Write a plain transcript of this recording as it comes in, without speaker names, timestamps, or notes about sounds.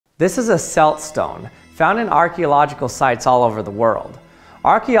This is a Celt stone, found in archaeological sites all over the world.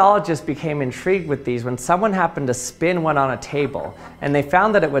 Archaeologists became intrigued with these when someone happened to spin one on a table, and they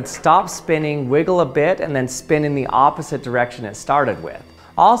found that it would stop spinning, wiggle a bit, and then spin in the opposite direction it started with.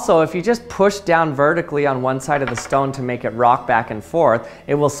 Also, if you just push down vertically on one side of the stone to make it rock back and forth,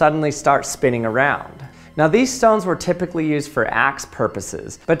 it will suddenly start spinning around. Now, these stones were typically used for axe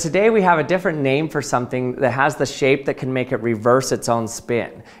purposes, but today we have a different name for something that has the shape that can make it reverse its own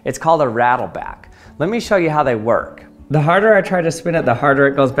spin. It's called a rattleback. Let me show you how they work. The harder I try to spin it, the harder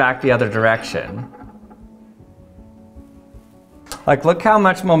it goes back the other direction. Like, look how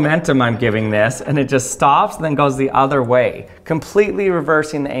much momentum I'm giving this, and it just stops and then goes the other way, completely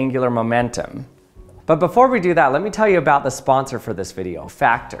reversing the angular momentum. But before we do that, let me tell you about the sponsor for this video,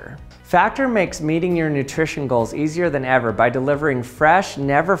 Factor. Factor makes meeting your nutrition goals easier than ever by delivering fresh,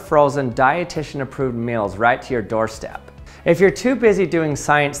 never frozen, dietitian-approved meals right to your doorstep. If you're too busy doing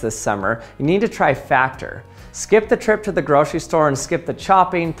science this summer, you need to try Factor. Skip the trip to the grocery store and skip the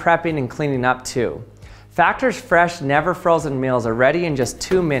chopping, prepping, and cleaning up too. Factor's fresh, never frozen meals are ready in just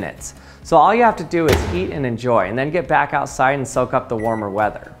 2 minutes. So all you have to do is eat and enjoy, and then get back outside and soak up the warmer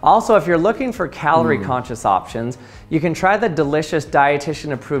weather. Also, if you're looking for calorie conscious options, you can try the delicious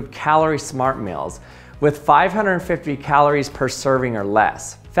dietitian approved Calorie Smart meals with 550 calories per serving or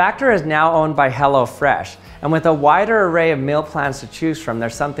less. Factor is now owned by HelloFresh, and with a wider array of meal plans to choose from,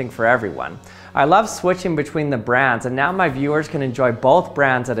 there's something for everyone. I love switching between the brands, and now my viewers can enjoy both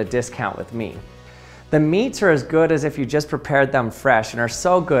brands at a discount with me. The meats are as good as if you just prepared them fresh and are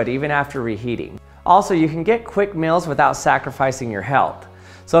so good even after reheating. Also, you can get quick meals without sacrificing your health.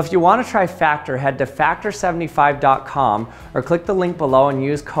 So if you want to try Factor, head to factor75.com or click the link below and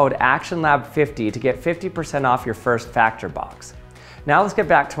use code ActionLab50 to get 50% off your first Factor box. Now let's get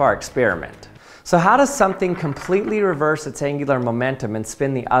back to our experiment. So how does something completely reverse its angular momentum and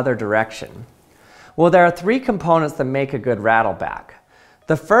spin the other direction? Well, there are 3 components that make a good rattleback.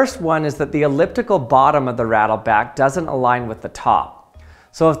 The first one is that the elliptical bottom of the rattleback doesn't align with the top.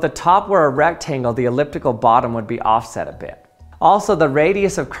 So if the top were a rectangle, the elliptical bottom would be offset a bit. Also, the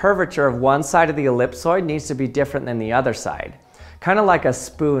radius of curvature of one side of the ellipsoid needs to be different than the other side, kind of like a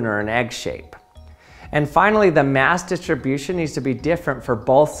spoon or an egg shape. And finally, the mass distribution needs to be different for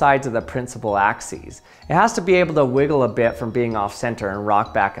both sides of the principal axes. It has to be able to wiggle a bit from being off center and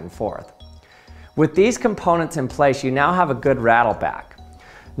rock back and forth. With these components in place, you now have a good rattleback.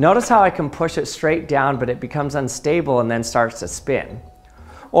 Notice how I can push it straight down, but it becomes unstable and then starts to spin.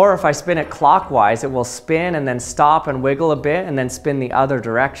 Or if I spin it clockwise, it will spin and then stop and wiggle a bit and then spin the other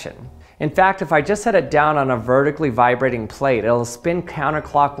direction. In fact, if I just set it down on a vertically vibrating plate, it'll spin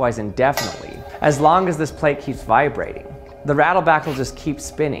counterclockwise indefinitely, as long as this plate keeps vibrating. The rattleback will just keep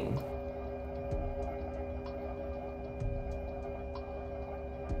spinning.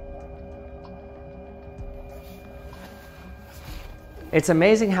 It's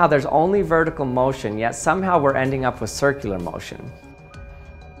amazing how there's only vertical motion, yet somehow we're ending up with circular motion.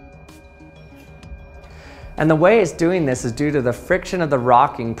 And the way it's doing this is due to the friction of the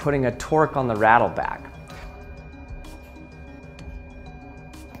rocking putting a torque on the rattleback.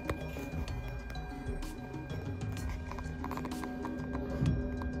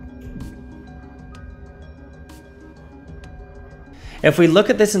 If we look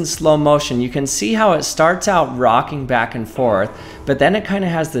at this in slow motion, you can see how it starts out rocking back and forth, but then it kind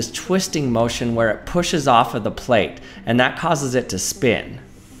of has this twisting motion where it pushes off of the plate, and that causes it to spin.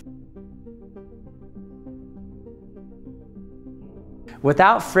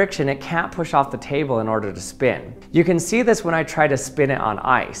 Without friction, it can't push off the table in order to spin. You can see this when I try to spin it on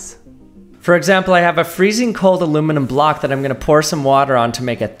ice. For example, I have a freezing cold aluminum block that I'm going to pour some water on to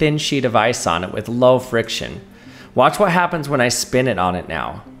make a thin sheet of ice on it with low friction. Watch what happens when I spin it on it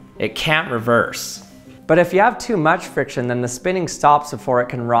now. It can't reverse. But if you have too much friction, then the spinning stops before it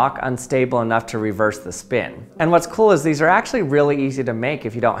can rock unstable enough to reverse the spin. And what's cool is these are actually really easy to make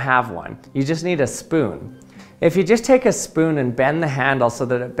if you don't have one. You just need a spoon. If you just take a spoon and bend the handle so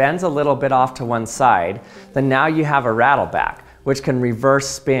that it bends a little bit off to one side, then now you have a rattleback, which can reverse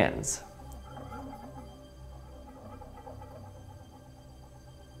spins.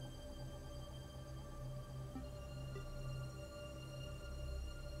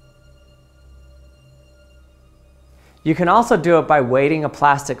 You can also do it by weighting a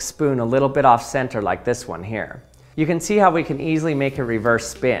plastic spoon a little bit off center like this one here. You can see how we can easily make a reverse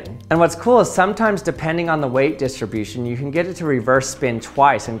spin. And what's cool is sometimes, depending on the weight distribution, you can get it to reverse spin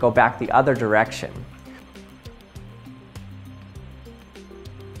twice and go back the other direction.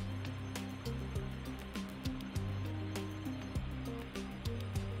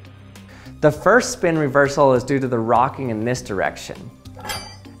 The first spin reversal is due to the rocking in this direction.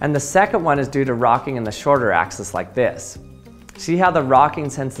 And the second one is due to rocking in the shorter axis like this. See how the rocking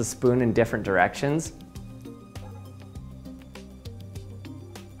sends the spoon in different directions?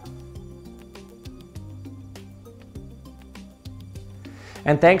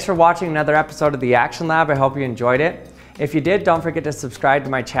 And thanks for watching another episode of the Action Lab. I hope you enjoyed it. If you did, don't forget to subscribe to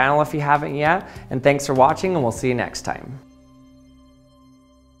my channel if you haven't yet. And thanks for watching, and we'll see you next time.